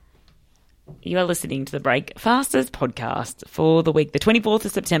You are listening to the Breakfasters podcast for the week, the 24th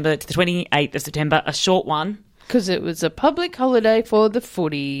of September to the 28th of September, a short one. Because it was a public holiday for the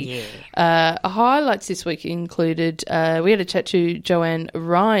footy. Yeah. Highlights this week included, we had a chat to Joanne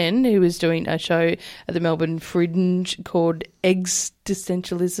Ryan, who was doing a show at the Melbourne Fringe called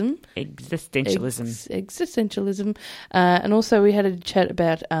Existentialism. Existentialism. And also we had a chat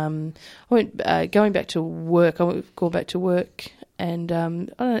about going back to work. I went go back to work. And, I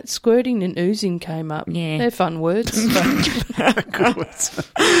don't know, squirting and oozing came up. Yeah. They're fun words. Good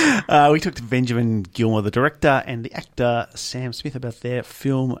words. We talked to Benjamin Gilmore, the director, and the actor Sam Smith about their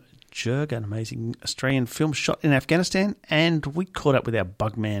film Jirga, an amazing Australian film shot in Afghanistan. And we caught up with our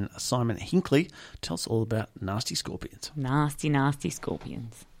bugman, Simon Hinkley. Tell us all about nasty scorpions. Nasty, nasty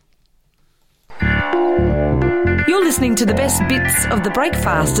scorpions. You're listening to the best bits of the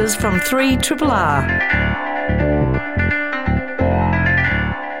Breakfasters from 3RRR.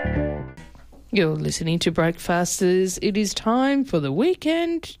 You're listening to Breakfasters. It is time for the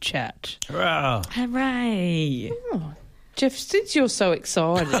weekend chat. Hurrah. Hooray. Oh, Jeff, since you're so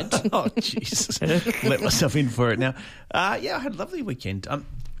excited. Oh, Jesus. Let myself in for it now. Yeah, I had a lovely weekend. I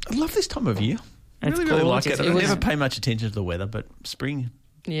love this time of year. I It's really like gorgeous. it. I never pay much attention to the weather, but spring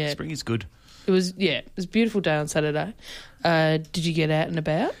is good. It was a beautiful day on Saturday. Did you get out and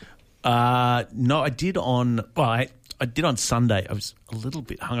about? No, I did on I did on Sunday. I was a little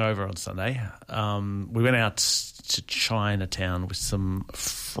bit hungover on Sunday. We went out to Chinatown with some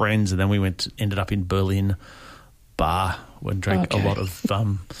friends, and then we ended up in Berlin bar and drank a lot of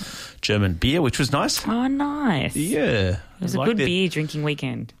German beer, which was nice. Oh, nice. Yeah. It was a good beer drinking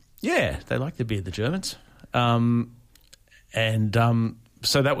weekend. Yeah, they like the beer, the Germans. So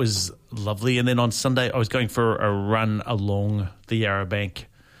that was lovely. And then on Sunday, I was going for a run along the Yarra Bank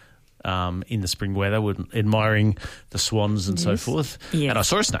in the spring weather, admiring the swans and so forth. Yes. And I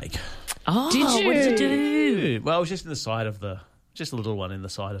saw a snake. Oh, Did you? what did you do? Well, I was just in the side of just a little one in the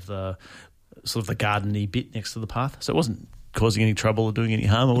side of the sort of the garden-y bit next to the path. So it wasn't causing any trouble or doing any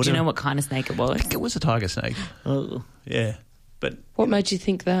harm or whatever. Do you know what kind of snake it was? I think it was a tiger snake. Oh. Yeah. But What made you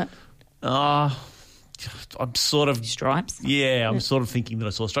think that? I'm sort of... Stripes? Yeah, I'm sort of thinking that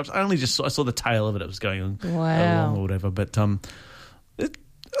I saw stripes. I saw the tail of it. It was going Wow. along or whatever. But I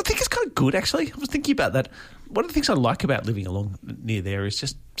think it's kind of good, actually. I was thinking about that. One of the things I like about living along near there is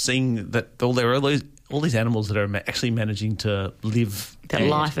just seeing that there are all these animals that are actually managing to live. That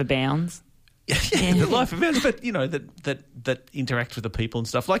life abounds. Yeah, the life events, but that interact with the people and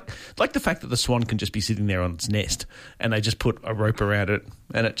stuff. Like the fact that the swan can just be sitting there on its nest and they just put a rope around it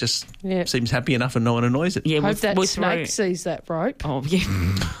and it just seems happy enough and no one annoys it. Yeah, Hope that snake sees that rope. Oh, yeah.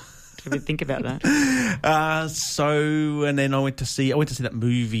 Did we think about that? And then I went to see that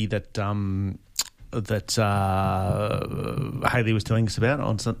movie that Hayley was telling us about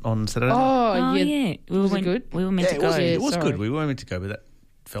on Saturday. Oh, yeah. yeah. Was it good? We were meant to go. It was sorry. good. We weren't meant to go, but that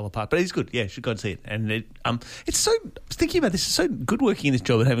fell apart. But it's good. Yeah, should go and see it. And it's so, I was thinking about this, it's so good working in this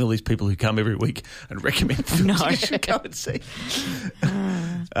job and having all these people who come every week and recommend films you should go and see.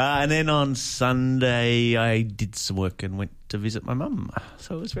 And then on Sunday, I did some work and went to visit my mum.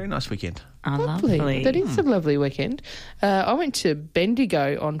 So it was a very nice weekend. Oh, Lovely. That is a lovely weekend. I went to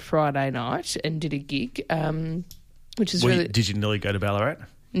Bendigo on Friday night and did a gig, which is really... Did you nearly go to Ballarat?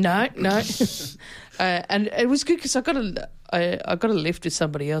 No. And it was good because I got a lift with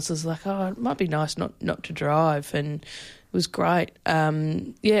somebody else. I was like, it might be nice not to drive, and it was great.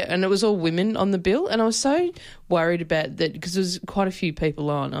 And it was all women on the bill, and I was so worried about that because there was quite a few people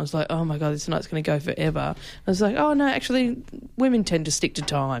on. I was like, oh my God, this night's going to go forever. I was like, oh no, actually women tend to stick to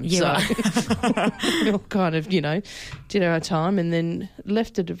time. Yeah, so we all kind of, did our time and then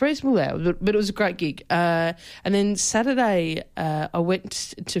left at a reasonable hour. But it was a great gig. And then Saturday I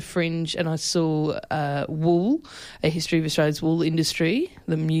went to Fringe and I saw Wool, A History of Australia's Wool Industry,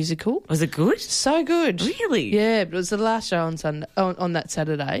 the musical. Was it good? So good. Really? Yeah, but it was the last show on that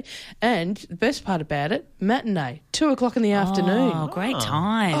Saturday. And the best part about it, matinee, 2:00 in the afternoon. Oh, great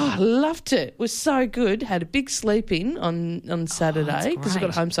time. Oh, I loved it. It was so good. Had a big sleep in on Saturday because I got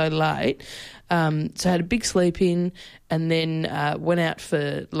great. home so late. So I had a big sleep in and then went out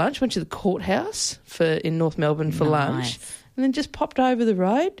for lunch, went to the courthouse in North Melbourne for lunch, and then just popped over the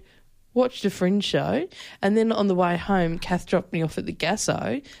road, watched a Fringe show, and then on the way home, Kath dropped me off at the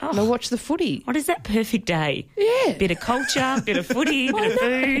Gasso and I watched the footy. What is that perfect day? Yeah. Bit of culture, bit of footy, bit of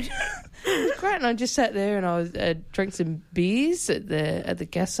food. It was great, and I just sat there and I was drank some beers at the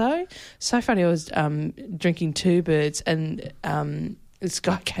Gasso. So funny, I was drinking Two Birds, and this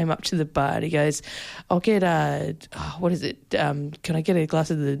guy came up to the bar and he goes, "I'll get what is it? Can I get a glass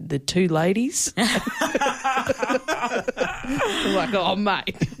of the Two Ladies?" I'm like, oh,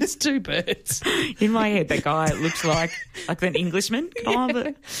 mate, it's two birds. In my head, that guy looks like an Englishman.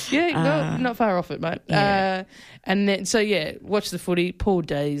 Yeah, not far off it, mate. Yeah. And then, watch the footy. Poor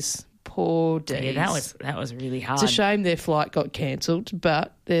D's. Yeah, that was really hard. It's a shame their flight got cancelled,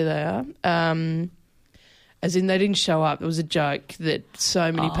 but there they are. As in, they didn't show up. It was a joke that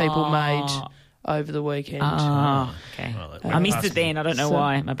so many people made over the weekend. Oh, okay. Well, I missed it then. I don't know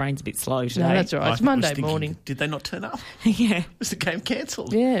why. My brain's a bit slow today. No, that's all right. It's Monday morning. Did they not turn up? Yeah. Was the game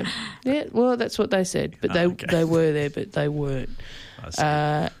cancelled? Yeah. Well, that's what they said. But they were there, but they weren't.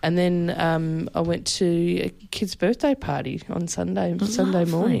 And then I went to a kid's birthday party on Sunday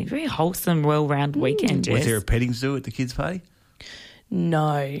morning. Very wholesome, well-rounded weekend, Jess. Was there a petting zoo at the kids' party?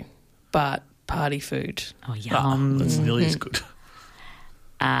 No, but party food. Oh, yum. That's nearly as good.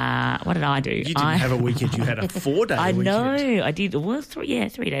 What did I do? You didn't have a weekend. You had a 4-day I weekend. know. I did. Well, 3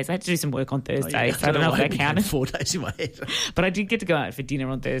 days. I had to do some work on Thursday, so I don't know if that counted. 4 days in my head. But I did get to go out for dinner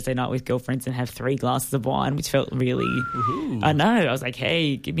on Thursday night with girlfriends and have 3 glasses of wine, which felt really... Ooh. I know. I was like,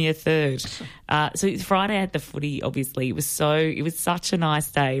 hey, give me a third. So Friday at the footy, obviously, it was such a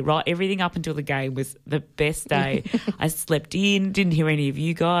nice day. Right, everything up until the game was the best day. I slept in, didn't hear any of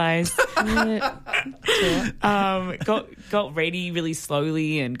you guys. Got ready really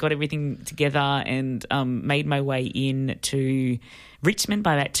slowly and got everything together and made my way in to Richmond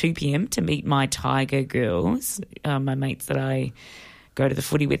by about 2 p.m. to meet my Tiger girls, my mates that I go to the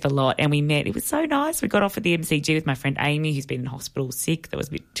footy with a lot, and we met. It was so nice. We got off at the MCG with my friend Amy, who's been in hospital sick.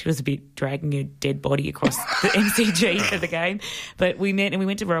 She was a bit dragging her dead body across the MCG for the game. But we met and we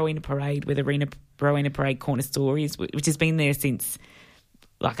went to Rowena Parade, where the Rowena Parade Corner Store is, which has been there since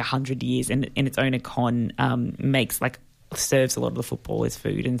like 100 years, and its owner Con serves a lot of the footballers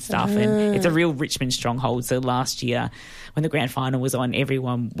food and stuff, and it's a real Richmond stronghold. So last year when the grand final was on,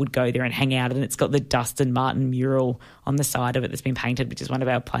 everyone would go there and hang out, and it's got the Dustin Martin mural on the side of it that's been painted, which is one of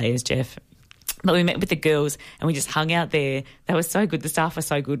our players, Jeff. But we met with the girls and we just hung out there. That was so good. The staff were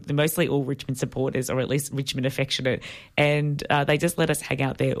so good. They're mostly all Richmond supporters, or at least Richmond affectionate. And they just let us hang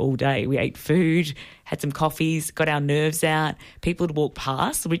out there all day. We ate food, had some coffees, got our nerves out. People would walk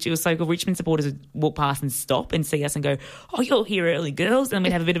past, which it was so good. Richmond supporters would walk past and stop and see us and go, oh, you're here early, girls. And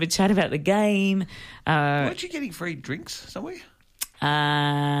we'd have a bit of a chat about the game. Weren't you getting free drinks somewhere?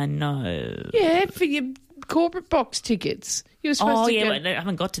 No. Yeah, for your corporate box tickets. You were supposed to no, I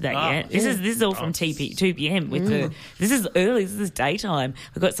haven't got to that yet. This is all from 2 p.m. This is early. This is daytime.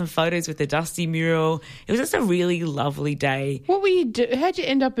 We've got some photos with the Dusty mural. It was just a really lovely day. What were you doing? How'd you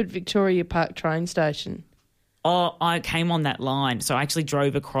end up at Victoria Park train station? Oh, I came on that line, so I actually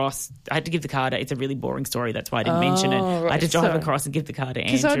drove across. I had to give the car to... It's a really boring story, that's why I didn't mention it. Right. I had to drive across and give the car to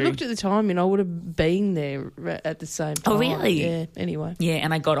Andrew. Because I looked at the time and I would have been there at the same time. Oh, really? Yeah, anyway. Yeah,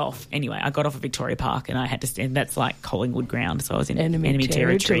 and I got off. Anyway, I got off at Victoria Park and I had to stand... That's like Collingwood ground, so I was in enemy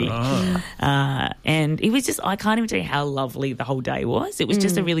territory. Oh. And it was just... I can't even tell you how lovely the whole day was. It was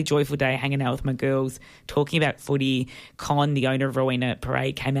just a really joyful day hanging out with my girls, talking about footy. Con, the owner of Rowena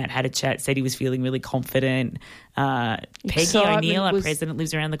Parade, came out, had a chat, said he was feeling really confident. Peggy O'Neill, our president,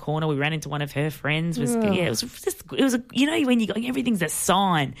 lives around the corner. We ran into one of her friends. It was when you go, everything's a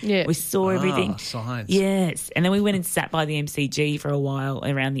sign. Yeah. We saw everything. Signs. Yes. And then we went and sat by the MCG for a while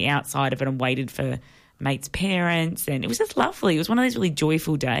around the outside of it and waited for mates' parents, and it was just lovely. It was one of those really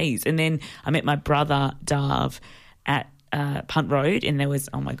joyful days. And then I met my brother Darv at Punt Road, and there was,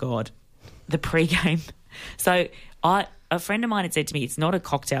 oh my God, the pre-game. So a friend of mine had said to me, it's not a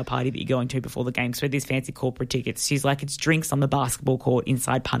cocktail party that you're going to before the game, so these fancy corporate tickets. She's like, it's drinks on the basketball court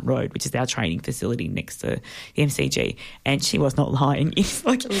inside Punt Road, which is our training facility next to the MCG. And she was not lying. It's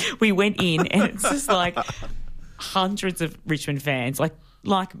like we went in and it's just like hundreds of Richmond fans,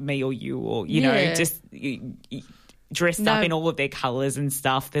 like me or you, or, you know, just dressed up in all of their colours and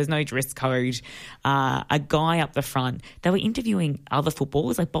stuff. There's no dress code. A guy up the front, they were interviewing other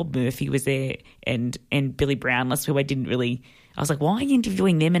footballers, like Bob Murphy was there and Billy Brownless, who I was like, why are you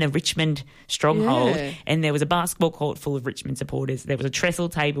interviewing them in a Richmond stronghold? Yeah. And there was a basketball court full of Richmond supporters. There was a trestle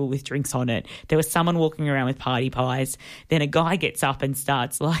table with drinks on it. There was someone walking around with party pies. Then a guy gets up and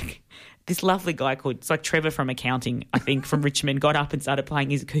starts like... This lovely guy it's like Trevor from accounting, I think, from Richmond, got up and started playing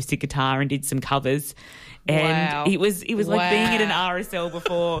his acoustic guitar and did some covers. And it was like being at an RSL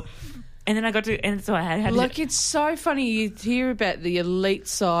before. And then I got to, and so I had like, it's so funny you hear about the elite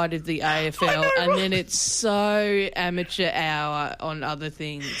side of the AFL and then it's so amateur hour on other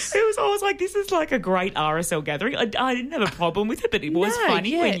things. I was like, this is like a great RSL gathering. I didn't have a problem with it, but it was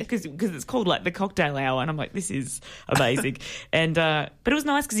funny because it's called like the cocktail hour, and I'm like, this is amazing. And but it was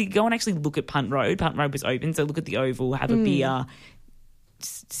nice because you go and actually look at Punt Road. Punt Road was open, so look at the Oval, have a beer,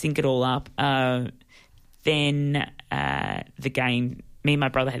 sink it all up. then the game, me and my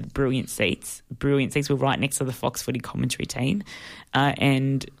brother had brilliant seats. We were right next to the Fox Footy commentary team,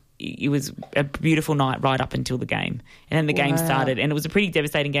 and it was a beautiful night right up until the game. And then the game started, and it was a pretty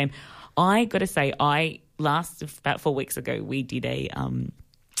devastating game. I got to say, about 4 weeks ago, we did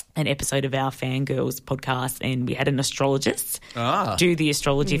an episode of our Fangirls podcast, and we had an astrologist do the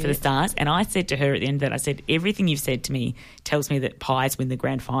astrology for the Stars. And I said to her at the end of that, I said, everything you've said to me tells me that Pies win the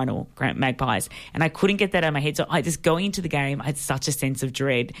grand final, Magpies. And I couldn't get that out of my head. So I just going into the game, I had such a sense of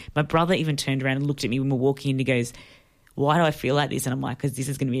dread. My brother even turned around and looked at me when we were walking in, and he goes, why do I feel like this? And I'm like, because this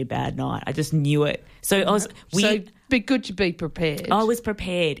is going to be a bad night. I just knew it. So I was... be good to be prepared. I was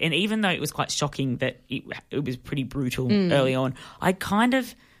prepared. And even though it was quite shocking that it was pretty brutal early on, I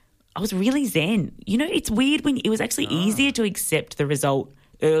was really zen. You know, it's weird when it was actually easier to accept the result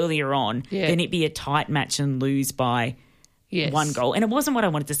earlier on than it be a tight match and lose by one goal. And it wasn't what I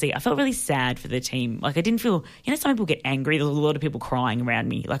wanted to see. I felt really sad for the team. Like, I didn't feel, you know, some people get angry. There was a lot of people crying around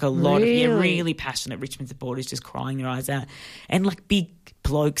me. Like, a lot of really passionate Richmond supporters just crying their eyes out. And like big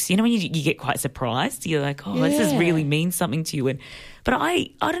blokes, you know, when you get quite surprised, you're like, this is really means something to you. But I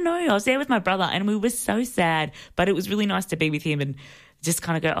don't know. I was there with my brother, and we were so sad, but it was really nice to be with him and just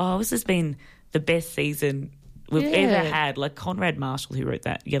kind of go, this has been the best season we've ever had. Like Conrad Marshall, who wrote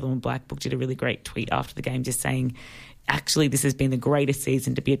that Yellow and Black book, did a really great tweet after the game just saying, actually, this has been the greatest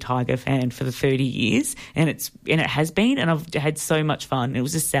season to be a Tiger fan for the 30 years, and it has been, and I've had so much fun. It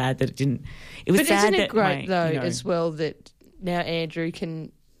was just sad that it didn't. It was but sad isn't it that great as well that now Andrew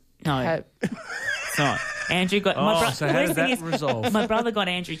can have... It's not. Andrew got so how did that resolve? My brother got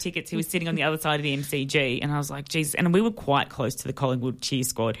Andrew tickets. He was sitting on the other side of the MCG, and I was like, geez. And we were quite close to the Collingwood cheer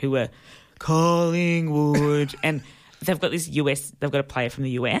squad, who were Collingwood, and they've got a player from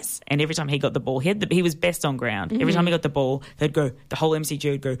the US, and every time he got the ball, he was best on ground. Every time he got the ball, they'd go, the whole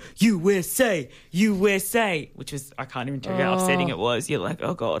MCG would go, USA, USA, which was, I can't even tell you how upsetting it was. You're like,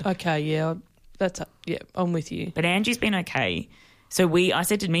 oh God. Okay, I'm with you. But Andrew's been okay. So I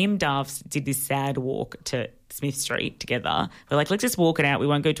said to me and Darv did this sad walk to Smith Street together. We're like, let's just walk it out. We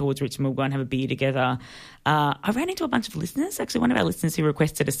won't go towards Richmond. We'll go and have a beer together. I ran into a bunch of listeners. Actually, one of our listeners who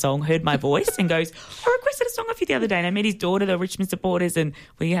requested a song heard my voice and goes, I requested a song off you the other day. And I met his daughter, the Richmond supporters, and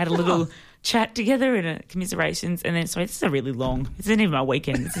we had a little chat together and commiserations. And then, sorry, this is a really long, this isn't even my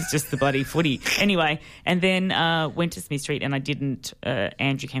weekend. This is just the bloody footy. Anyway, and then went to Smith Street, and I didn't,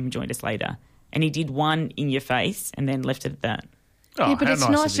 Andrew came and joined us later. And he did one in your face and then left it at that. But it's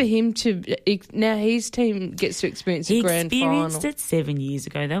nice for him to... Now his team gets to experience a grand final. He experienced it 7 years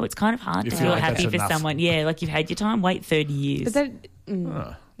ago, though. It's kind of hard to feel like happy for enough. someone. Yeah, like you've had your time, wait 30 years. But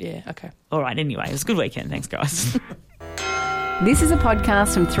yeah, okay. All right, anyway, it was a good weekend. Thanks, guys. This is a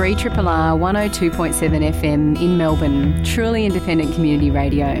podcast from 3RRR 102.7 FM in Melbourne. Truly independent community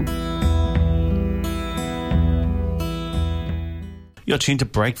radio. You're tuned to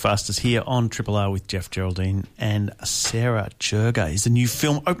Breakfasters here on Triple R with Jeff Geraldine and Sarah Jurga. Is a new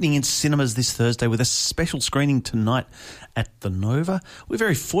film opening in cinemas this Thursday with a special screening tonight at the Nova. We're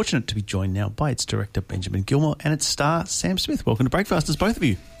very fortunate to be joined now by its director, Benjamin Gilmore, and its star, Sam Smith. Welcome to Breakfasters, both of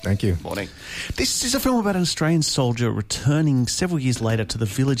you. Thank you. Morning. This is a film about an Australian soldier returning several years later to the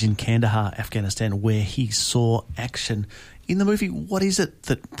village in Kandahar, Afghanistan, where he saw action. In the movie, what is it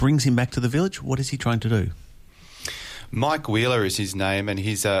that brings him back to the village? What is he trying to do? Mike Wheeler is his name, and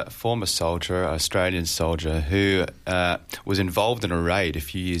he's a former soldier, an Australian soldier, who was involved in a raid a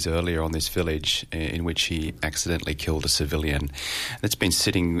few years earlier on this village in which he accidentally killed a civilian. It's been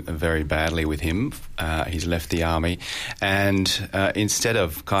sitting very badly with him. He's left the army, and instead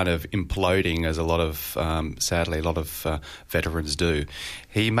of kind of imploding, as sadly a lot of veterans do,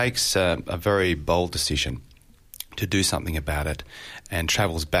 he makes a very bold decision to do something about it, and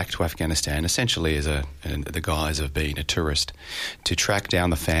travels back to Afghanistan, essentially in the guise of being a tourist, to track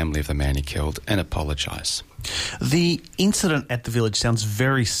down the family of the man he killed and apologise. The incident at the village sounds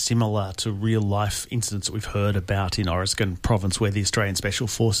very similar to real-life incidents that we've heard about in Oregon Province, where the Australian Special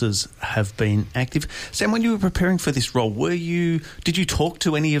Forces have been active. Sam, when you were preparing for this role, did you talk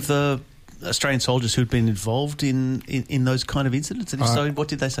to any of the Australian soldiers who'd been involved in those kind of incidents? And if so, what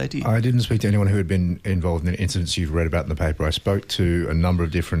did they say to you? I didn't speak to anyone who had been involved in incidents you've read about in the paper. I spoke to a number of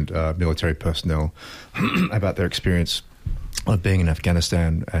different military personnel about their experience of being in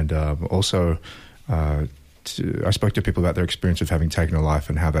Afghanistan, and also I spoke to people about their experience of having taken a life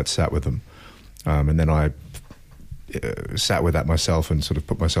and how that sat with them. And then I sat with that myself and sort of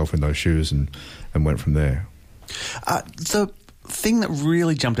put myself in those shoes and went from there. The thing that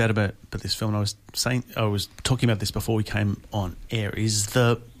really jumped out about this film, and I was talking about this before we came on air, is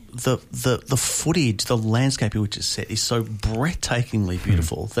the the footage, the landscape in which it's set is so breathtakingly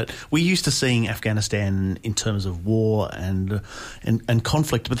beautiful that we're used to seeing Afghanistan in terms of war and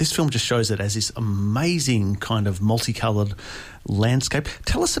conflict, but this film just shows it as this amazing kind of multicoloured landscape.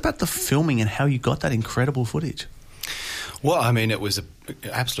 Tell us about the filming and how you got that incredible footage. Well, I mean, it was an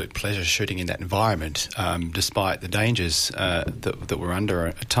absolute pleasure shooting in that environment, despite the dangers that we're under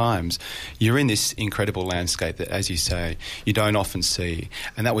at times. You're in this incredible landscape that, as you say, you don't often see.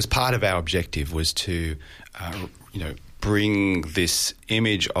 And that was part of our objective, was to, bring this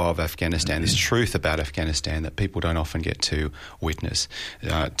image of Afghanistan, this truth about Afghanistan that people don't often get to witness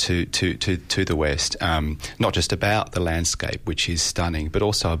to the West. Not just about the landscape, which is stunning, but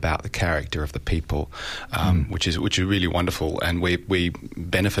also about the character of the people, which is really wonderful. And we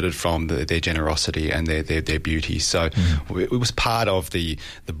benefited from their generosity and their beauty. So it was part of the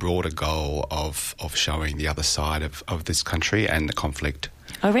broader goal of showing the other side of this country and the conflict.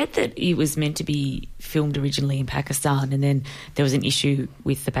 I read that it was meant to be filmed originally in Pakistan, and then there was an issue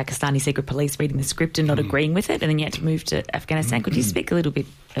with the Pakistani secret police reading the script and not agreeing with it, and then you had to move to Afghanistan. Could you speak a little bit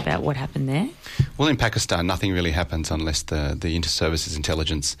about what happened there? Well, in Pakistan, nothing really happens unless the inter-services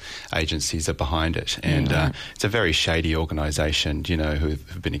intelligence agencies are behind it. And it's a very shady organisation,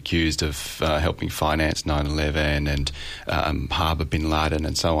 who've been accused of helping finance 9/11 and harbour bin Laden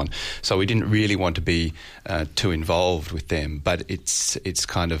and so on. So we didn't really want to be too involved with them, but it's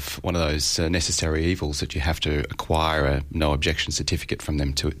kind of one of those necessary evils that you have to acquire a no-objection certificate from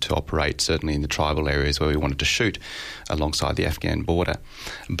them to operate, certainly in the tribal areas where we wanted to shoot alongside the Afghan border.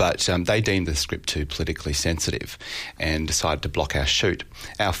 But they deemed the script too politically sensitive and decided to block our shoot.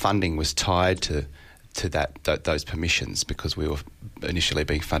 Our funding was tied to those permissions because we were initially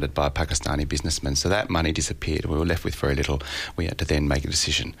being funded by a Pakistani businessman. So that money disappeared. We were left with very little. We had to then make a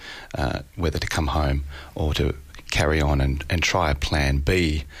decision whether to come home or to carry on and try a plan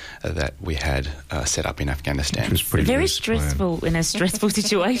B that we had set up in Afghanistan. Which was pretty very stressful in a stressful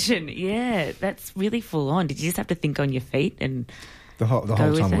situation. Yeah, that's really full on. Did you just have to think on your feet and the whole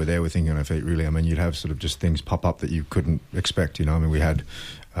time we were there, we're thinking on our feet, really. I mean, you'd have sort of just things pop up that you couldn't expect, I mean, we had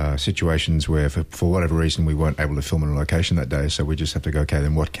situations where for whatever reason we weren't able to film in a location that day, so we just have to go, okay,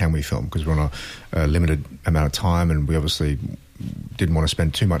 then what can we film? Because we're on a limited amount of time, and we obviously didn't want to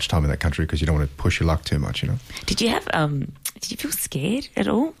spend too much time in that country because you don't want to push your luck too much, Did you have did you feel scared at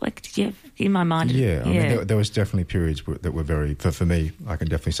all? Like, did you have, in my mind? Yeah, I mean, there was definitely periods that were very, for me, I can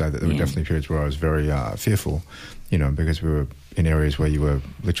definitely say that there were definitely periods where I was very fearful, because we were in areas where you were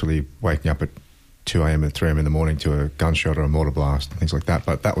literally waking up at 2 a.m. and 3 a.m. in the morning to a gunshot or a mortar blast and things like that.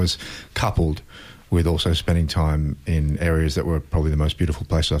 But that was coupled with also spending time in areas that were probably the most beautiful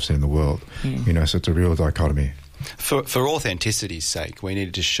places I've seen in the world. So it's a real dichotomy. For authenticity's sake, we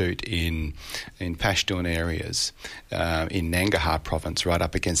needed to shoot in Pashtun areas, in Nangarhar province, right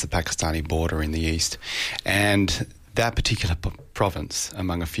up against the Pakistani border in the east. And that particular province,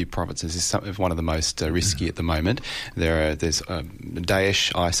 among a few provinces, is one of the most risky at the moment. There's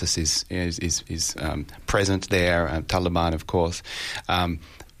Daesh, ISIS is present there, Taliban, of course,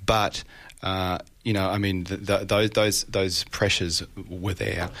 but. I mean, those pressures were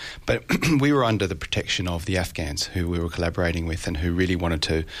there, but we were under the protection of the Afghans who we were collaborating with and who really wanted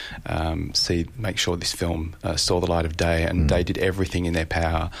to make sure this film saw the light of day, and they did everything in their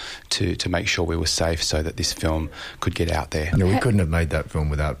power to make sure we were safe so that this film could get out there. We couldn't have made that film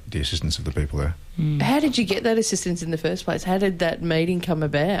without the assistance of the people there. How did you get that assistance in the first place? How did that meeting come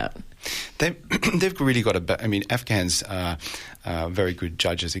about? They've really got Afghans are very good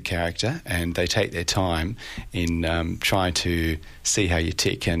judges of character, and they take their time in trying to see how you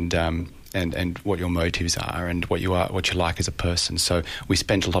tick and what your motives are and what you like as a person. So we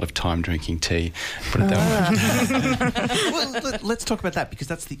spent a lot of time drinking tea. Put it that way. Well, let's talk about that, because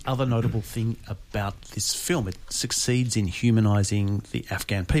that's the other notable thing about this film. It succeeds in humanising the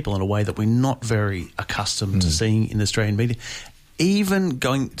Afghan people in a way that we're not very accustomed to seeing in the Australian media. Even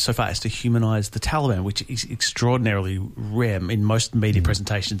going so far as to humanise the Taliban, which is extraordinarily rare. In most media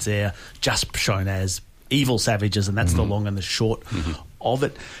presentations, they're just shown as evil savages, and that's the long and the short of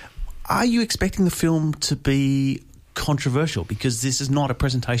it. Are you expecting the film to be controversial? Because this is not a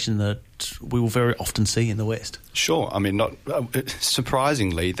presentation that we will very often see in the West. Sure. I mean, not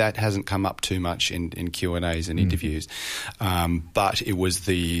surprisingly, that hasn't come up too much in Q&As and interviews. But it was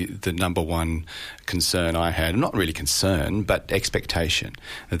the number one concern I had. Not really concern, but expectation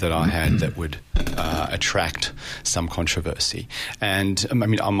that I had that would attract some controversy. And, I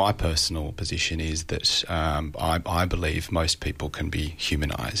mean, my personal position is that I believe most people can be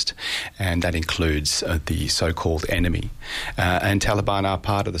humanised, and that includes the so-called enemy. And Taliban are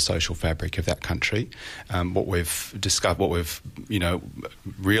part of the social fabric fabric of that country. What we've discovered, what we've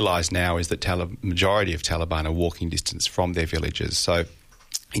realised now is that majority of Taliban are walking distance from their villages. So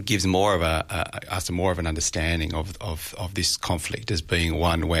it gives more of an understanding of this conflict as being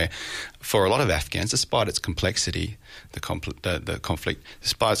one where, for a lot of Afghans, despite its complexity, the conflict,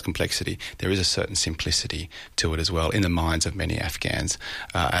 despite its complexity, there is a certain simplicity to it as well in the minds of many Afghans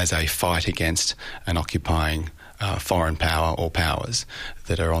as a fight against an occupying foreign power or powers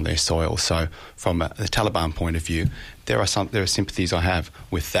that are on their soil. So, from the Taliban point of view, there are sympathies I have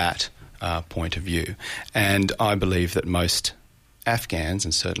with that point of view, and I believe that most Afghans,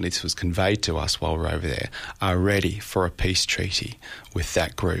 and certainly this was conveyed to us while we're over there, are ready for a peace treaty with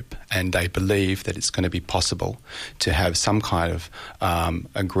that group, and they believe that it's going to be possible to have some kind of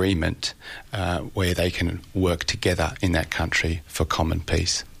agreement where they can work together in that country for common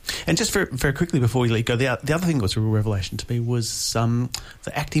peace. And just very quickly before we go, the other thing that was a real revelation to me was the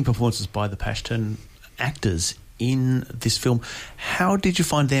acting performances by the Pashtun actors in this film. How did you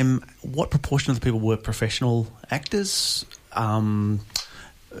find them? What proportion of the people were professional actors? Had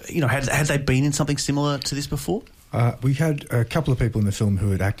they been in something similar to this before? We had a couple of people in the film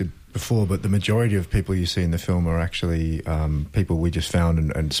who had acted before, but the majority of people you see in the film are actually people we just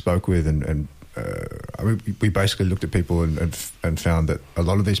found and spoke with, and we basically looked at people and found that a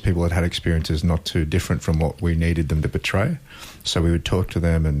lot of these people had experiences not too different from what we needed them to portray. So we would talk to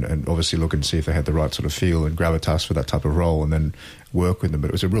them and obviously look and see if they had the right sort of feel and gravitas for that type of role, and then work with them. But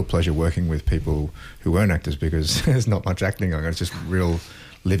it was a real pleasure working with people who weren't actors, because there's not much acting on it. It's just real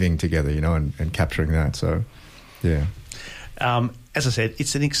living together, and capturing that. So, yeah. As I said,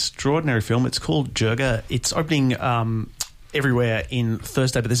 it's an extraordinary film. It's called Jirga. It's opening everywhere in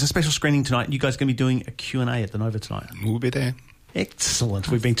Thursday, but there's a special screening tonight. You guys are going to be doing a Q&A at the Nova tonight. We'll be there. Excellent.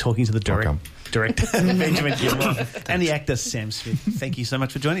 We've been talking to the director Benjamin Gilmore and the actor Sam Smith. Thank you so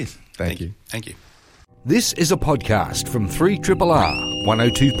much for joining us. Thank you. Thank you. This is a podcast from 3RRR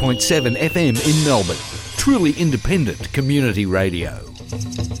 102.7 FM in Melbourne. Truly independent community radio.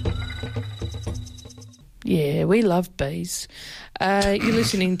 Yeah, we love bees. You're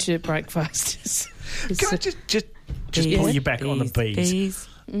listening to Breakfast. Can I just pull you back on the bees?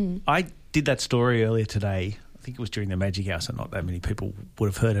 I did that story earlier today. I think it was during the Magic Hour, so not that many people would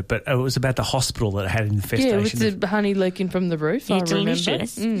have heard it, but it was about the hospital that had an infestation. Yeah, with the honey leaking from the roof, I remember.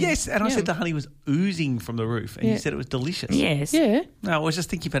 Delicious. Yes, and I said the honey was oozing from the roof, and you said it was delicious. Yes. Yeah. No, I was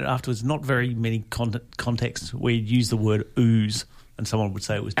just thinking about it afterwards. Not very many contexts where you'd use the word ooze and someone would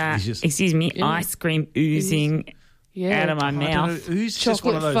say it was delicious. Excuse me, ice cream oozing out of my mouth. Ooze is just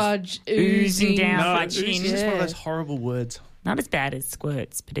one Chocolate of those. fudge Oozing down my ooze chin. is just one of those horrible words. Not as bad as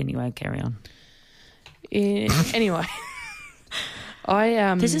squirts, but anyway, carry on. Anyway.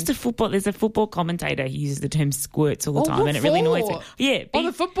 There's a football commentator who uses the term squirts all the time, and it really annoys me. Yeah, on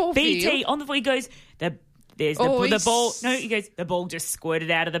the football BT field. on the he goes the ball. No, he goes the ball just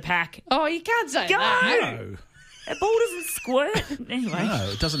squirted out of the pack. Oh, you can't say Go! that. No. The ball doesn't squirt anyway. No,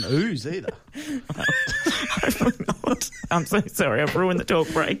 it doesn't ooze either. I'm so sorry. I've ruined the talk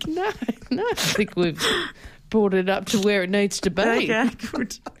break. No. I think we've brought it up to where it needs to be. Okay,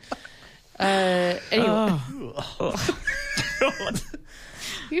 good. Anyway.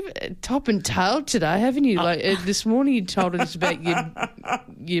 You've top and tail today, haven't you? Like this morning, you told us about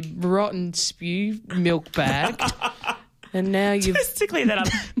your rotten spew milk bag, and now you've Just to clear that up,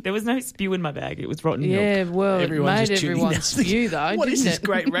 there was no spew in my bag. It was rotten milk. yeah. Well, Everyone's it made just tuning everyone out. spew though. What is didn't this it?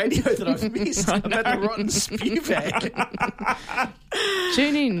 great radio that I've missed about the rotten spew bag?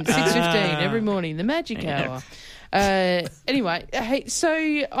 Tune in 6:15 every morning, the Magic Hour. Anyway, hey, so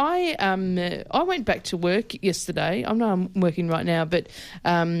I went back to work yesterday. I know I'm working right now, but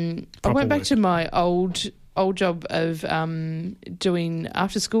I went back to my old job of doing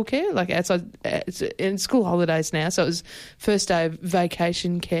after school care, like outside in school holidays now. So it was first day of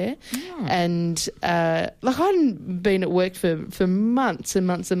vacation care, and like I hadn't been at work for months and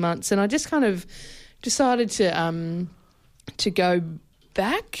months and months, and I just kind of decided to go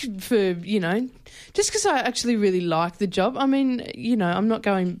back for, just because I actually really like the job. I mean, I'm not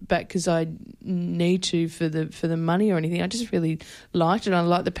going back because I need to for the money or anything. I just really liked it. I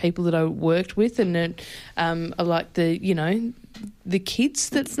like the people that I worked with, and I like the kids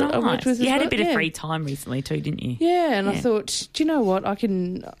that I worked with. You had as well. a bit of free time recently too, didn't you? Yeah, and I thought, do you know what? I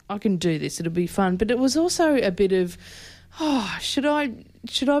can do this. It'll be fun. But it was also a bit of, should I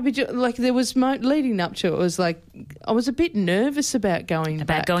be like, there was leading up to it was like I was a bit nervous about going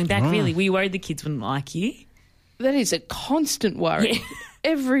back. Really, were you worried the kids wouldn't like you? That is a constant worry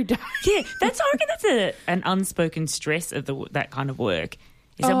every day. Yeah, I reckon that's an unspoken stress of that kind of work.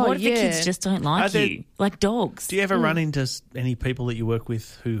 Is that what if the yeah. kids just don't like there- you? Like dogs. Do you ever run into any people that you work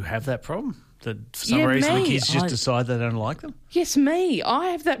with who have that problem? That for some Yeah, reason the me. kids just decide they don't like them? Yes, me. I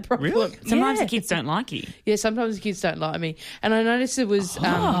have that problem. Really? Sometimes Yeah. the kids don't like you. Yeah, sometimes the kids don't like me, and I noticed it was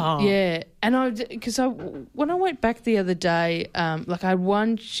and when I went back the other day, like I had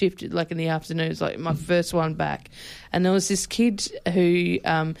one shift like in the afternoon, it was like my first one back, and there was this kid who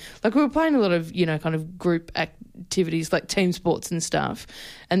like we were playing a lot of kind of group activities like team sports and stuff,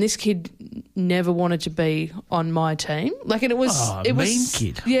 and this kid never wanted to be on my team. Like, and it was mean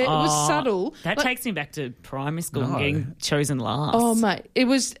kid. Yeah, it was subtle. That Like, takes me back to primary school and getting chosen last. oh, mate, it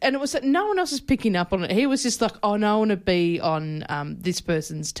was like no one else was picking up on it. He was just like, oh, no, I want to be on this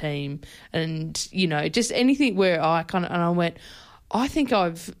person's team, and just anything where I kind of, and I went, I think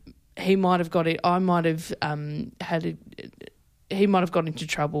he might have got it. I might have he might have got into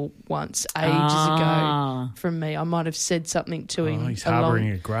trouble once ages ago from me. I might have said something to him. He's harbouring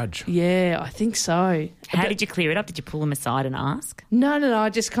a grudge. Yeah, I think so. How did you clear it up? Did you pull him aside and ask? No. I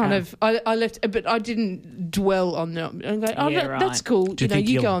just kind of I left, but I didn't dwell on that. And go, that's cool. Do you think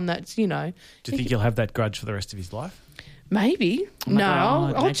you he'll- go on that. Do you think he'll have that grudge for the rest of his life? Maybe. my No,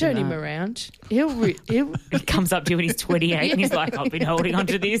 God, I'll turn him imagine that. around. He'll He comes up to you when he's 28 and he's like, I've been holding on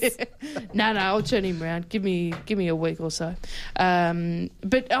to this. No, I'll turn him around. Give me a week or so.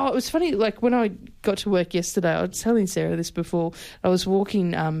 But it was funny. Like when I got to work yesterday, I was telling Sarah this before. I was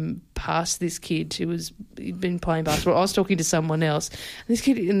walking past this kid he'd been playing basketball. I was talking to someone else. And this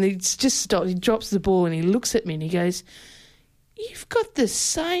kid, and he just stopped. He drops the ball and he looks at me and he goes, "You've got the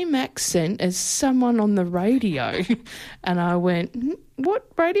same accent as someone on the radio." And I went, "What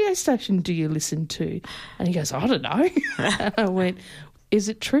radio station do you listen to?" And he goes, "I don't know." And I went, "Is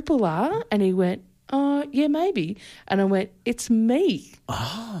it Triple R?" And he went, "Oh, yeah, maybe." And I went, "It's me.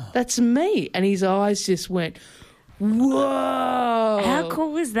 Oh. That's me." And his eyes just went, whoa. How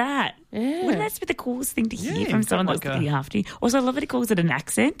cool is that? Yeah. Wouldn't that be the coolest thing to hear Yeah, from you've got someone that's like looking after you? Also, I love that he calls it an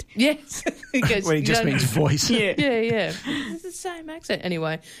accent. Yes. He goes, When he just means voice. Yeah. Yeah. It's the same accent.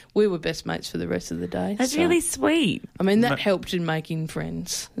 Anyway, we were best mates for the rest of the day. That's so- really sweet. I mean, that helped in making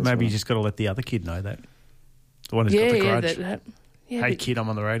friends. as Maybe well. you just got to let the other kid know that. The one who's Yeah, got the yeah, grudge. yeah. Hey, but- kid, I'm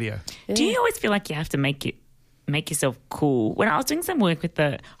on the radio. yeah. Do you always feel like you have to make yourself cool? When I was doing some work with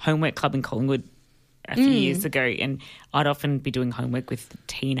the Homework Club in Collingwood a few years ago, and I'd often be doing homework with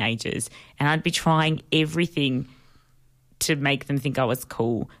teenagers, and I'd be trying everything to make them think I was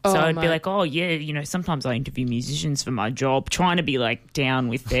cool. So I'd be mate. like, oh, yeah, sometimes I interview musicians for my job, trying to be like down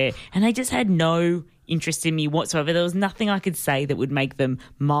with their... And they just had no interest in me whatsoever. There was nothing I could say that would make them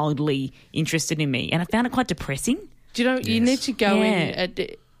mildly interested in me. And I found it quite depressing. Do you know, you need to go Yeah. in...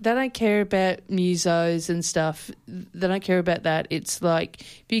 They don't care about musos and stuff. They don't care about that. It's like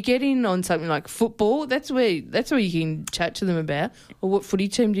if you get in on something like football, that's where you can chat to them about. Or what footy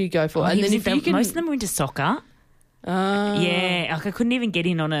team do you go for? And then if you can, most of them were into soccer. Yeah, like I couldn't even get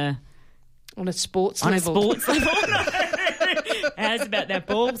in on a sports on level. a sports level. How's about that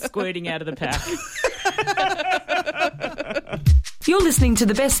ball squirting out of the pack? You're listening to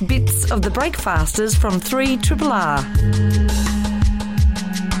the best bits of the Breakfasters from 3RRR.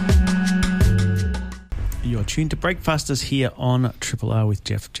 You're tuned to Breakfasters here on Triple R with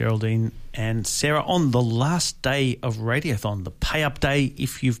Jeff, Geraldine and Sarah on the last day of Radiothon, the pay-up day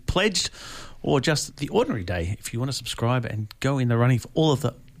if you've pledged, or just the ordinary day if you want to subscribe and go in the running for all of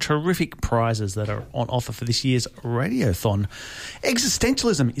the terrific prizes that are on offer for this year's Radiothon.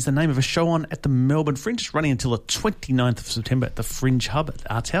 Existentialism is the name of a show on at the Melbourne Fringe, running until the 29th of September at the Fringe Hub at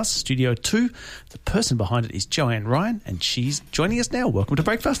the Arts House, Studio 2. The person behind it is Joanne Ryan, and she's joining us now. Welcome to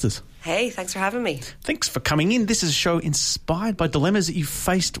Breakfasters. Hey, thanks for having me. Thanks for coming in. This is a show inspired by dilemmas that you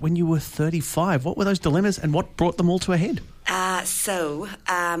faced when you were 35. What were those dilemmas and what brought them all to a head? I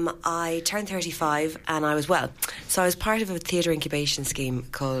turned 35 and I was part of a theatre incubation scheme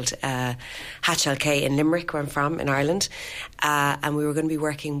called Hatch LK in Limerick, where I'm from, in Ireland. And we were going to be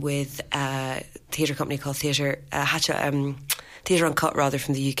working with a theatre company called Theatre Uncut, rather,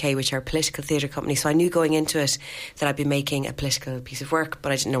 from the UK, which are a political theatre company. So I knew going into it that I'd be making a political piece of work,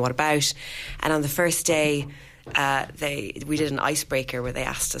 but I didn't know what about. And on the first day, we did an icebreaker where they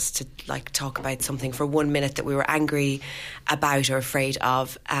asked us to talk about something for 1 minute that we were angry about or afraid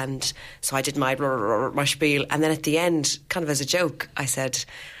of, and so I did my spiel, and then at the end, kind of as a joke, I said,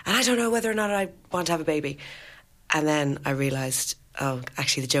 and I don't know whether or not I want to have a baby. And then I realised, oh,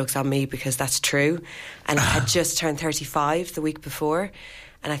 actually the joke's on me, because that's true. And I had just turned 35 the week before,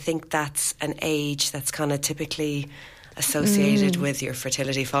 and I think that's an age that's kind of typically associated with your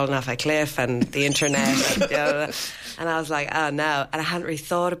fertility falling off a cliff and the internet. And I was like, oh no. And I hadn't really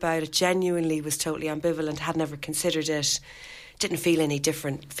thought about it, genuinely was totally ambivalent, had never considered it, didn't feel any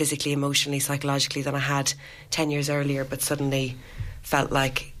different physically, emotionally, psychologically than I had 10 years earlier, but suddenly felt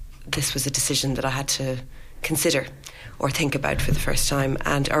like this was a decision that I had to consider or think about for the first time,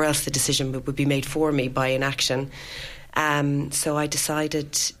 or else the decision would be made for me by inaction. So I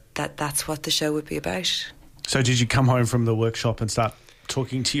decided that that's what the show would be about. So did you come home from the workshop and start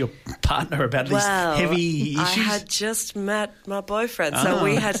talking to your partner about these heavy issues? I had just met my boyfriend, so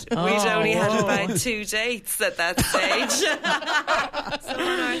we'd only had about 2 dates at that stage.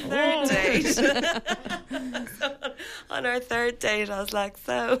 So on our third date, I was like,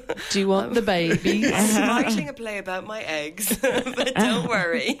 "So, do you want the baby?" I'm writing a play about my eggs, but don't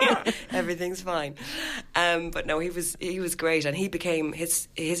worry, everything's fine. But no, he was great, and he became his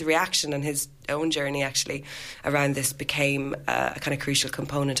reaction and his own journey actually around this became a kind of crucial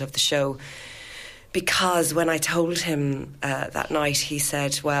component of the show, because when I told him that night, he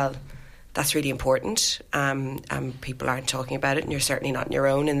said, "Well, that's really important. People aren't talking about it, and you're certainly not on your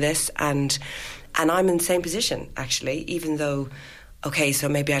own in this." And I'm in the same position actually, even though, okay, so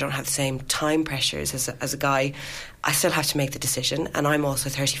maybe I don't have the same time pressures as a guy. I still have to make the decision, and I'm also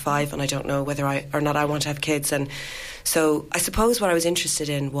 35, and I don't know whether I want to have kids. And so I suppose what I was interested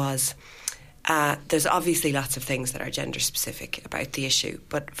in was, there's obviously lots of things that are gender specific about the issue,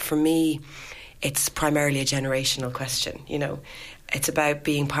 but for me, it's primarily a generational question. You know, it's about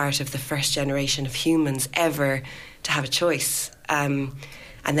being part of the first generation of humans ever to have a choice.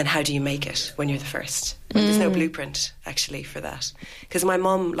 And then how do you make it when you're the first? Well, there's no blueprint, actually, for that. Because my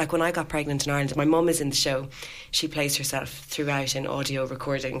mum, like when I got pregnant in Ireland, my mum is in the show. She plays herself throughout in audio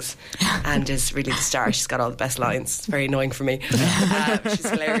recordings and is really the star. She's got all the best lines. It's very annoying for me. She's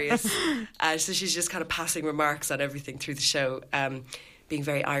hilarious. So she's just kind of passing remarks on everything through the show, being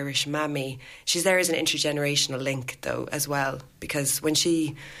very Irish mammy. She's there as an intergenerational link, though, as well, because when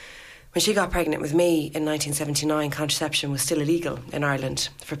she got pregnant with me in 1979, contraception was still illegal in Ireland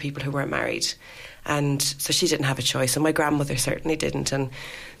for people who weren't married. And so she didn't have a choice, and my grandmother certainly didn't. And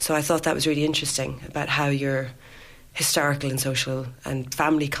so I thought that was really interesting about how your historical and social and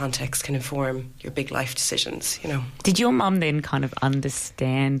family context can inform your big life decisions, you know. Did your mum then kind of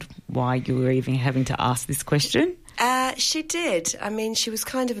understand why you were even having to ask this question? She did. I mean, she was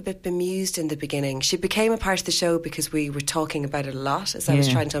kind of a bit bemused in the beginning. She became a part of the show because we were talking about it a lot as I was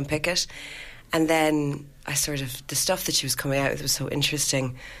trying to unpick it. And then the stuff that she was coming out with was so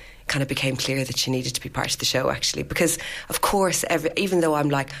interesting, kind of became clear that she needed to be part of the show, actually. Because, of course, even though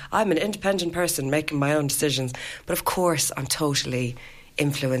I'm an independent person making my own decisions, but of course I'm totally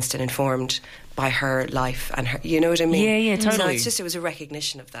influenced and informed by her life and her, you know what I mean? Yeah, totally. So it was a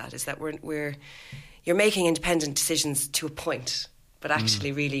recognition of that, is that you're making independent decisions to a point, but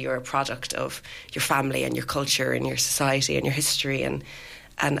actually really you're a product of your family and your culture and your society and your history, and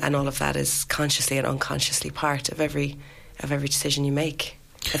all of that is consciously and unconsciously part of every decision you make.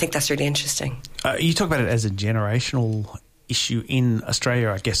 I think that's really interesting. You talk about it as a generational issue in Australia.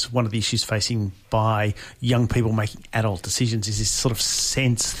 I guess one of the issues facing by young people making adult decisions is this sort of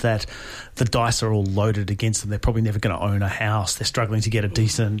sense that the dice are all loaded against them. They're probably never going to own a house. They're struggling to get a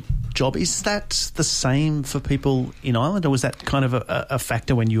decent job. Is that the same for people in Ireland, or was that kind of a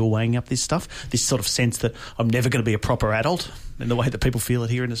factor when you were weighing up this stuff, this sort of sense that I'm never going to be a proper adult in the way that people feel it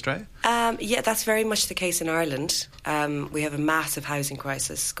here in Australia? Yeah, that's very much the case in Ireland. We have a massive housing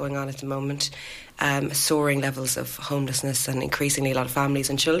crisis going on at the moment, soaring levels of homelessness, and increasingly a lot of families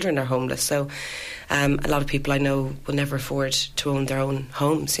and children are homeless. So a lot of people I know will never afford to own their own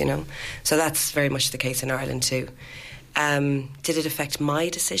homes, you know. So that's very much the case in Ireland too. Did it affect my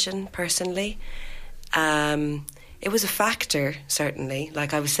decision personally? It was a factor, certainly.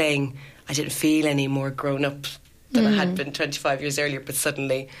 Like I was saying, I didn't feel any more grown up than I had been 25 years earlier, but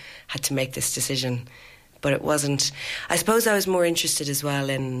suddenly had to make this decision. But it wasn't... I suppose I was more interested as well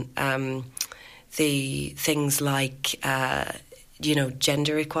in the things like,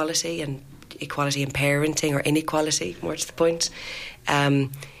 gender equality and equality in parenting, or inequality, more to the point,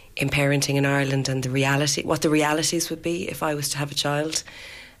 in parenting in Ireland, and what the realities would be if I was to have a child,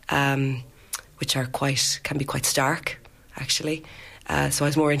 which can be quite stark, actually. So I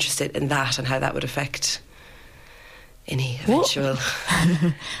was more interested in that and how that would affect any eventual...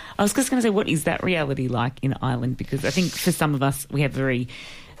 I was just going to say, what is that reality like in Ireland? Because I think for some of us,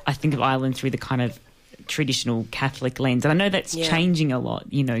 I think of Ireland through the kind of traditional Catholic lens. And I know that's changing a lot.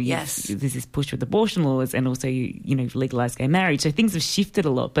 You know, Yes. there's this push with abortion laws and also, you know, legalised gay marriage. So things have shifted a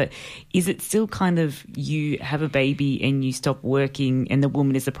lot. But is it still kind of you have a baby and you stop working and the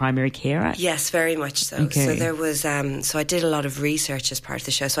woman is the primary carer? Yes, very much so. Okay. So there was, so I did a lot of research as part of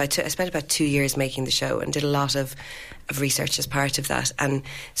the show. So I spent about 2 years making the show and did a lot of research as part of that. And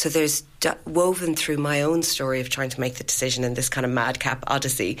so there's woven through my own story of trying to make the decision in this kind of madcap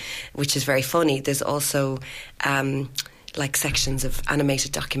odyssey, which is very funny. There's also like sections of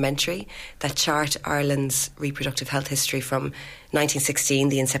animated documentary that chart Ireland's reproductive health history from 1916,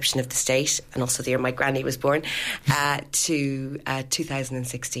 the inception of the state, and also the year my granny was born, to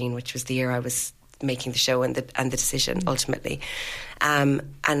 2016, which was the year I was making the show and the decision ultimately. And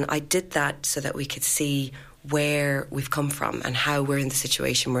I did that so that we could see where we've come from and how we're in the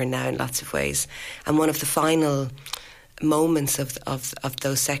situation we're in now in lots of ways. And one of the final moments of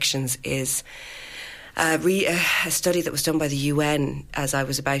those sections is a study that was done by the UN as I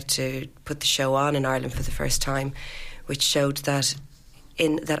was about to put the show on in Ireland for the first time, which showed that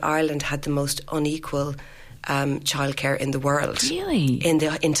Ireland had the most unequal childcare in the world. Really? In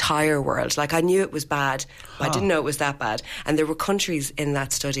the entire world. Like, I knew it was bad, but I didn't know it was that bad. And there were countries in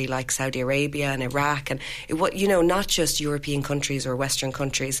that study like Saudi Arabia and Iraq and, not just European countries or Western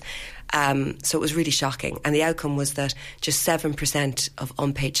countries. So it was really shocking. And the outcome was that just 7% of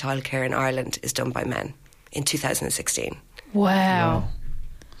unpaid childcare in Ireland is done by men in 2016. Wow.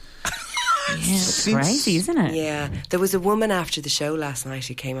 Yeah, it's crazy, isn't it? Yeah. There was a woman after the show last night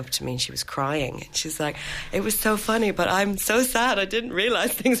who came up to me and she was crying. And she's like, it was so funny, but I'm so sad. I didn't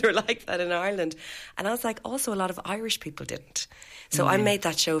realise things were like that in Ireland. And I was like, also a lot of Irish people didn't. So I made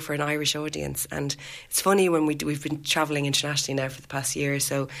that show for an Irish audience. And it's funny when we've been travelling internationally now for the past year or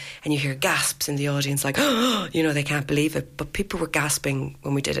so, and you hear gasps in the audience like, oh, they can't believe it. But people were gasping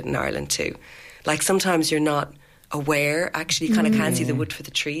when we did it in Ireland too. Like, sometimes you're not aware, actually you kind of can't see the wood for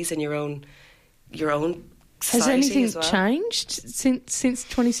the trees in your own society. Has anything as well. changed since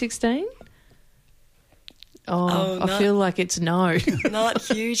 2016? I feel like it's no. Not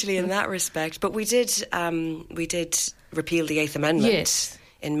hugely in that respect, but we did repeal the Eighth Amendment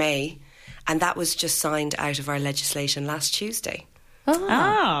in May, and that was just signed out of our legislation last Tuesday.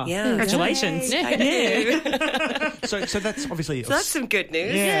 Ah, yeah. Congratulations. I know. So that's obviously... So that's some good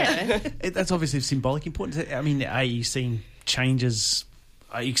news. Yeah. That's obviously of symbolic importance. I mean, are you seeing changes...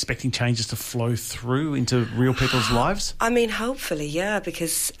 Are you expecting changes to flow through into real people's lives? I mean, hopefully, yeah,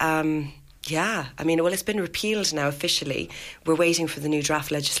 because... it's been repealed now officially. We're waiting for the new draft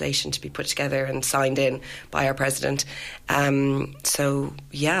legislation to be put together and signed in by our president. So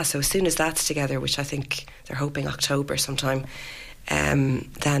as soon as that's together, which I think they're hoping October sometime,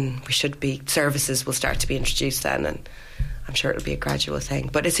 then services will start to be introduced then, and I'm sure it'll be a gradual thing.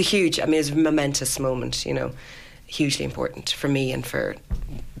 But it's it's a momentous moment, hugely important for me and for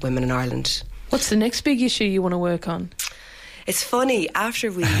women in Ireland. What's the next big issue you want to work on? It's funny,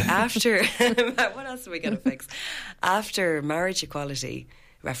 after what else are we going to fix? After marriage equality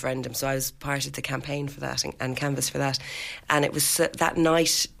referendum, so I was part of the campaign for that and canvass for that, and it was that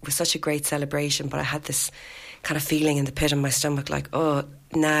night was such a great celebration, but I had this kind of feeling in the pit of my stomach like, oh,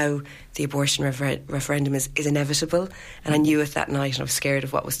 now the abortion referendum is inevitable, and I knew it that night, and I was scared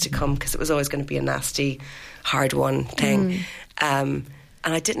of what was to come because it was always going to be a nasty, hard-won thing. And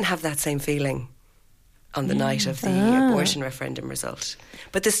I didn't have that same feeling on the night of the abortion referendum result.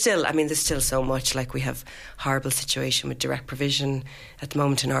 But there's still so much. Like, we have horrible situation with direct provision at the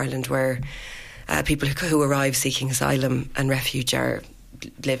moment in Ireland, where people who arrive seeking asylum and refuge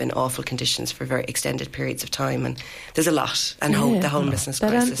live in awful conditions for very extended periods of time, and there's a lot. And the homelessness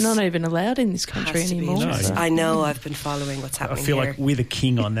crisis. They're not even allowed in this country anymore. No. I know. I've been following what's happening. I feel here. like we're the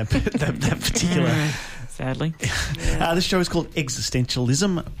king on that particular. Sadly. This show is called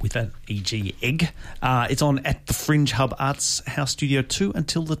Existentialism, with an E-G, egg. It's on at the Fringe Hub Arts House Studio 2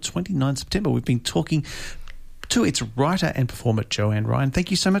 until the 29th September. We've been talking to its writer and performer, Joanne Ryan.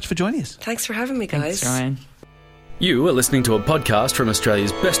 Thank you so much for joining us. Thanks for having me, guys. Thanks, Ryan. You are listening to a podcast from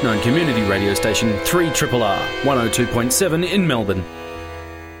Australia's best-known community radio station, 3RRR, 102.7 in Melbourne.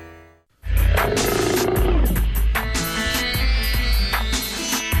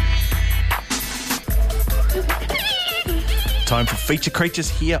 Time for Feature Creatures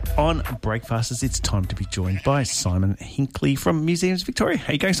here on Breakfasters. It's time to be joined by Simon Hinkley from Museums Victoria.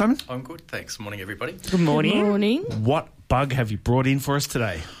 How you going, Simon? I'm good, thanks. Morning, everybody. Good morning. Good morning. What bug have you brought in for us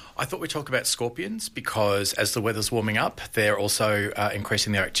today? I thought we'd talk about scorpions because as the weather's warming up, they're also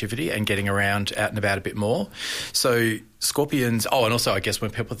increasing their activity and getting around out and about a bit more. So Scorpions. Oh, and also I guess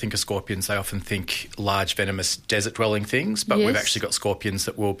when people think of scorpions, they often think large venomous desert-dwelling things, but we've actually got scorpions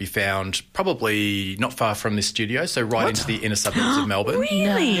that will be found probably not far from this studio, so right into the inner suburbs of Melbourne.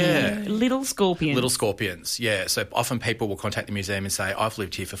 Really? Yeah. Little scorpions. Little scorpions, yeah. So often people will contact the museum and say, I've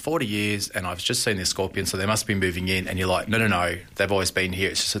lived here for 40 years and I've just seen this scorpion, so they must be moving in. And you're like, no, they've always been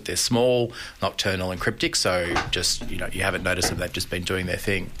here. It's just that they're small, nocturnal and cryptic, so just, you haven't noticed them. They've just been doing their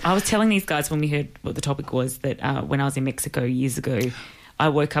thing. I was telling these guys when we heard what the topic was that when I was in Mexico years ago, I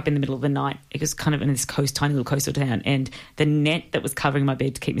woke up in the middle of the night. It was kind of in this tiny little coastal town, and the net that was covering my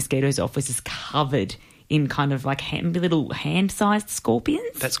bed to keep mosquitoes off was just covered in kind of like little hand-sized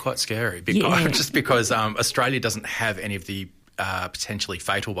scorpions. That's quite scary, just because Australia doesn't have any of the potentially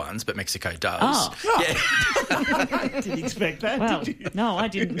fatal ones, but Mexico does. Oh. Yeah. I didn't expect that, well, did you? No, I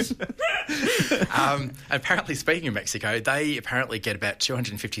didn't. Apparently, speaking of Mexico, they apparently get about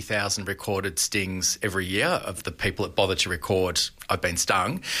 250,000 recorded stings every year of the people that bother to record I've been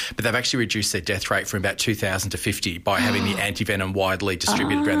stung, but they've actually reduced their death rate from about 2,000 to 50 by having the anti-venom widely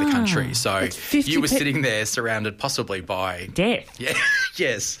distributed around the country. So you were sitting there surrounded possibly by... death. Yeah.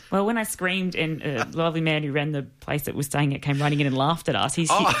 Yes. Well, when I screamed and a lovely man who ran the place that was staying at came running in and laughed at us, he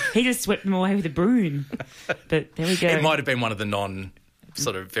just swept them away with a broom. But there we go. It might have been one of the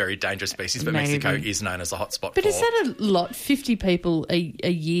sort of very dangerous species, but Maybe. Mexico is known as a hotspot. But is that a lot? 50 people a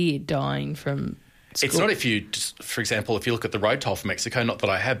year dying from... It's not if you, for example, if you look at the road toll for Mexico, not that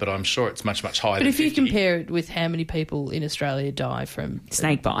I have, but I'm sure it's much, much higher But than if you 50. compare it with how many people in Australia die from...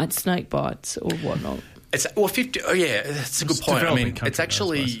 snake bites or whatnot. It's 50. Oh yeah, that's a good point. I mean, it's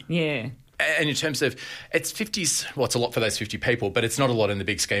actually And in terms of, it's 50s, well, it's a lot for those 50 people, but it's not a lot in the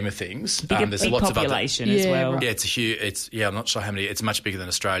big scheme of things. There's lots population of other... as well. Right. Yeah, it's a huge, I'm not sure how many, it's much bigger than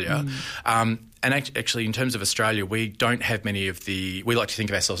Australia. And actually, in terms of Australia, we don't have many of we like to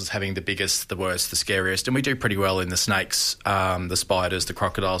think of ourselves as having the biggest, the worst, the scariest, and we do pretty well in the snakes, the spiders, the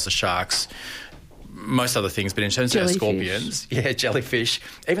crocodiles, the sharks, most other things, but in terms of our scorpions, jellyfish,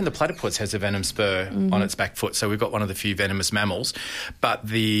 even the platypus has a venom spur on its back foot, so we've got one of the few venomous mammals. But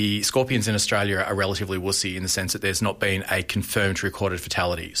the scorpions in Australia are relatively wussy in the sense that there's not been a confirmed recorded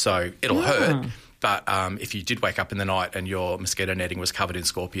fatality. So it'll hurt, but if you did wake up in the night and your mosquito netting was covered in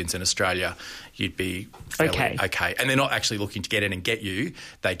scorpions in Australia, you'd be fairly okay. And they're not actually looking to get in and get you.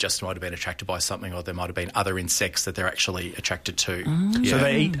 They just might have been attracted by something, or there might have been other insects that they're actually attracted to. So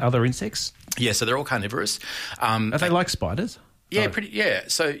they eat other insects? Yeah, so they're all carnivorous. Are they like spiders? Yeah,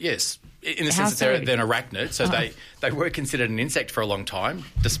 So, yes, in the sense that they're an arachnid. So they were considered an insect for a long time,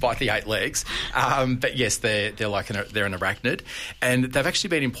 despite the 8 legs. But yes, they're an arachnid. And they've actually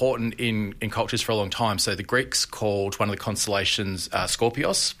been important in cultures for a long time. So the Greeks called one of the constellations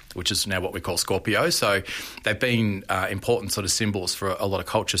Scorpios, which is now what we call Scorpio. So they've been important sort of symbols for a lot of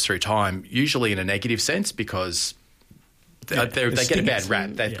cultures through time, usually in a negative sense, because... they get a bad rap.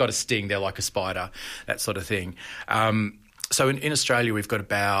 They've got a sting. They're like a spider, that sort of thing. So in Australia, we've got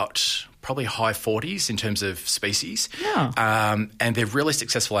about probably high 40s in terms of species. Yeah. And they're really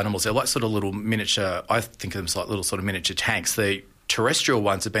successful animals. They're like sort of little miniature, I think of them as like little sort of miniature tanks. The terrestrial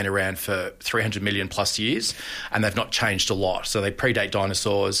ones have been around for 300 million plus years, and they've not changed a lot. So they predate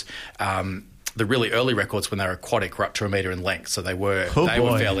dinosaurs. The really early records when they were aquatic were up to 1 metre in length, so they were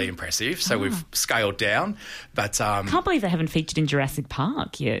fairly impressive. So we've scaled down. But can't believe they haven't featured in Jurassic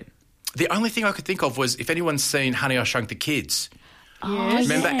Park yet. The only thing I could think of was if anyone's seen Honey, I Shrunk the Kids.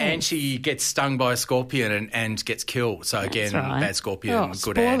 Remember Angie gets stung by a scorpion and gets killed. So again, bad scorpion,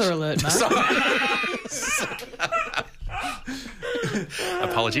 good Ange. Spoiler alert, mate.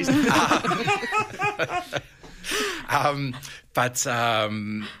 Apologies.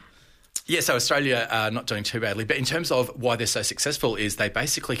 So Australia are not doing too badly. But in terms of why they're so successful is they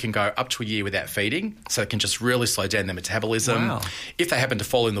basically can go up to a year without feeding, so it can just really slow down their metabolism. Wow. If they happen to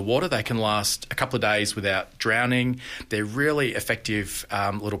fall in the water, they can last a couple of days without drowning. They're really effective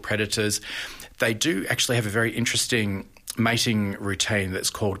little predators. They do actually have a very interesting mating routine that's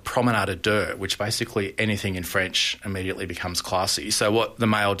called promenade à deux, which basically anything in French immediately becomes classy. So what the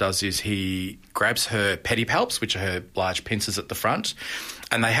male does is he grabs her pedipalps, which are her large pincers at the front,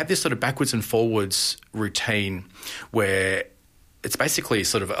 and they have this sort of backwards and forwards routine where it's basically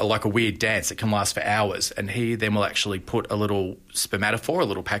sort of like a weird dance that can last for hours, and he then will actually put a little spermatophore, a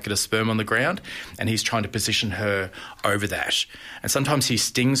little packet of sperm on the ground, and he's trying to position her over that. And sometimes he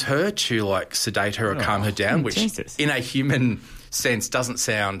stings her to like sedate her or calm her down, which in a human sense doesn't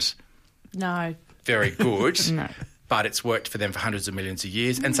sound very good. No. But it's worked for them for hundreds of millions of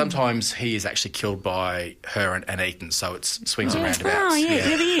years. And sometimes he is actually killed by her and eaten, so it swings and roundabouts. Oh, yeah, it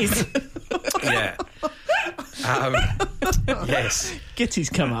really is. Yeah. Yes. Gets his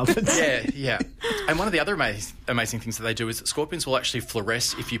comeuppance. Yeah. And one of the other amazing things that they do is that scorpions will actually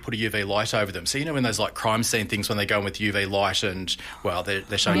fluoresce if you put a UV light over them. So, you know, in those like crime scene things when they go in with UV light and, well, they're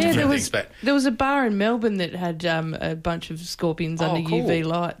showing different things. But there was a bar in Melbourne that had a bunch of scorpions under UV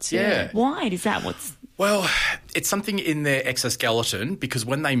lights. Yeah. Why? Is that Well, it's something in their exoskeleton because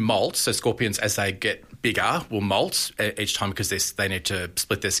when they molt, so scorpions as they get bigger will molt each time because they need to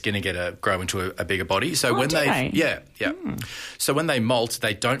split their skin and grow into a bigger body. So So when they molt,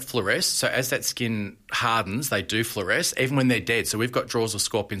 they don't fluoresce. So as that skin hardens, they do fluoresce, even when they're dead. So we've got drawers of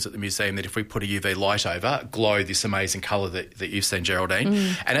scorpions at the museum that if we put a UV light over, glow this amazing colour that you've seen, Geraldine.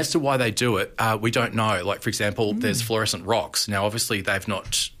 And as to why they do it, we don't know. Like, for example, there's fluorescent rocks. Now, obviously, that's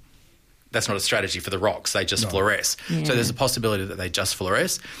not a strategy for the rocks. They just fluoresce. Yeah. So there's a possibility that they just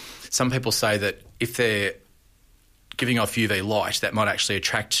fluoresce. Some people say that if they're giving off UV light, that might actually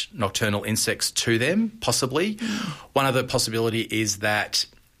attract nocturnal insects to them, possibly. One other possibility is that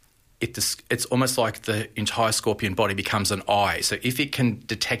it's almost like the entire scorpion body becomes an eye. So if it can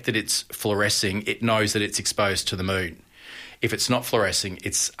detect that it's fluorescing, it knows that it's exposed to the moon. If it's not fluorescing,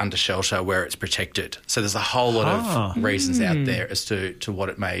 it's under shelter where it's protected. So there's a whole lot of reasons out there as to what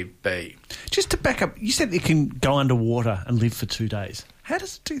it may be. Just to back up, you said it can go underwater and live for 2 days. How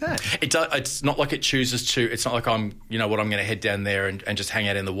does it do that? It's not like it chooses to. It's not like I'm going to head down there and just hang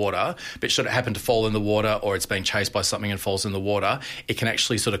out in the water. But should it happen to fall in the water or it's being chased by something and falls in the water, it can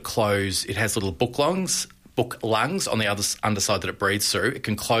actually sort of close. It has little book lungs on the underside that it breathes through. It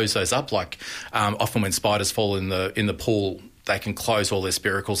can close those up. Like often when spiders fall in the pool, they can close all their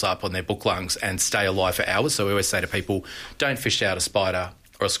spiracles up on their book lungs and stay alive for hours. So we always say to people, don't fish out a spider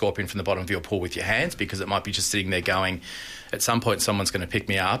or a scorpion from the bottom of your pool with your hands because it might be just sitting there going, at some point someone's going to pick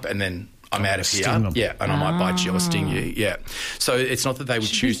me up and then I'm out of here. Yeah, and I might bite you or sting you. Yeah. So it's not that they would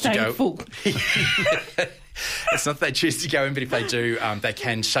choose to go. It's not that they choose to go in, but if they do, they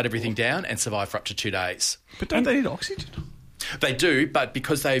can shut everything down and survive for up to 2 days. But don't they need oxygen? They do, but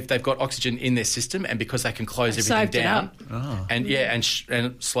because they've got oxygen in their system and because they can close everything down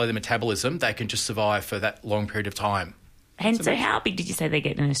and slow their metabolism, they can just survive for that long period of time. And so how big did you say they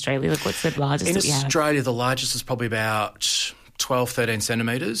get in Australia? Like, what's the largest in that you have? Australia, the largest is probably about 12, 13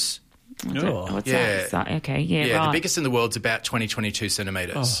 centimetres. What's that? Okay, yeah, right. The biggest in the world's about 22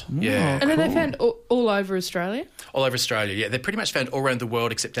 centimetres. Yeah. And are they found all over Australia? All over Australia, yeah. They're pretty much found all around the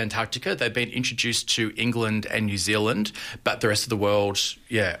world except Antarctica. They've been introduced to England and New Zealand, but the rest of the world,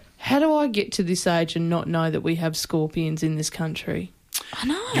 yeah. How do I get to this age and not know that we have scorpions in this country? I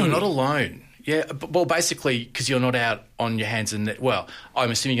know. You're not alone. Yeah, well, basically, because you're not out on your hands and well, I'm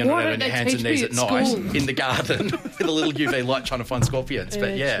assuming you're not out on your hands and knees at night in the garden with a little UV light trying to find scorpions.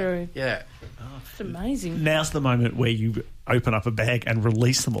 But true. Yeah. It's amazing. Now's the moment where you open up a bag and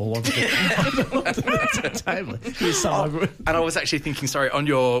release them all onto the table. And I was actually thinking,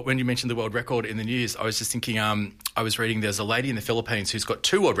 when you mentioned the world record in the news, I was just thinking, I was reading there's a lady in the Philippines who's got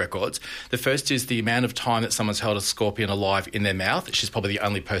 2 world records. The first is the amount of time that someone's held a scorpion alive in their mouth. She's probably the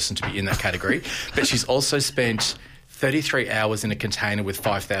only person to be in that category. But she's also spent 33 hours in a container with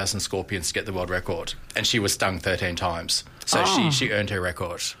 5,000 scorpions to get the world record. And she was stung 13 times. So she earned her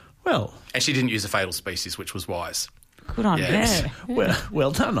record. Well. And she didn't use a fatal species, which was wise. Good on her.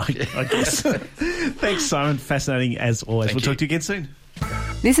 Well done, I guess. Thanks, Simon. Fascinating as always. We'll talk to you again soon.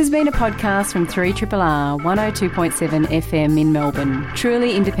 This has been a podcast from 3RRR 102.7 FM in Melbourne.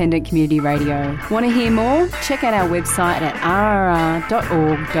 Truly independent community radio. Want to hear more? Check out our website at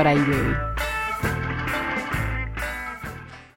rrr.org.au.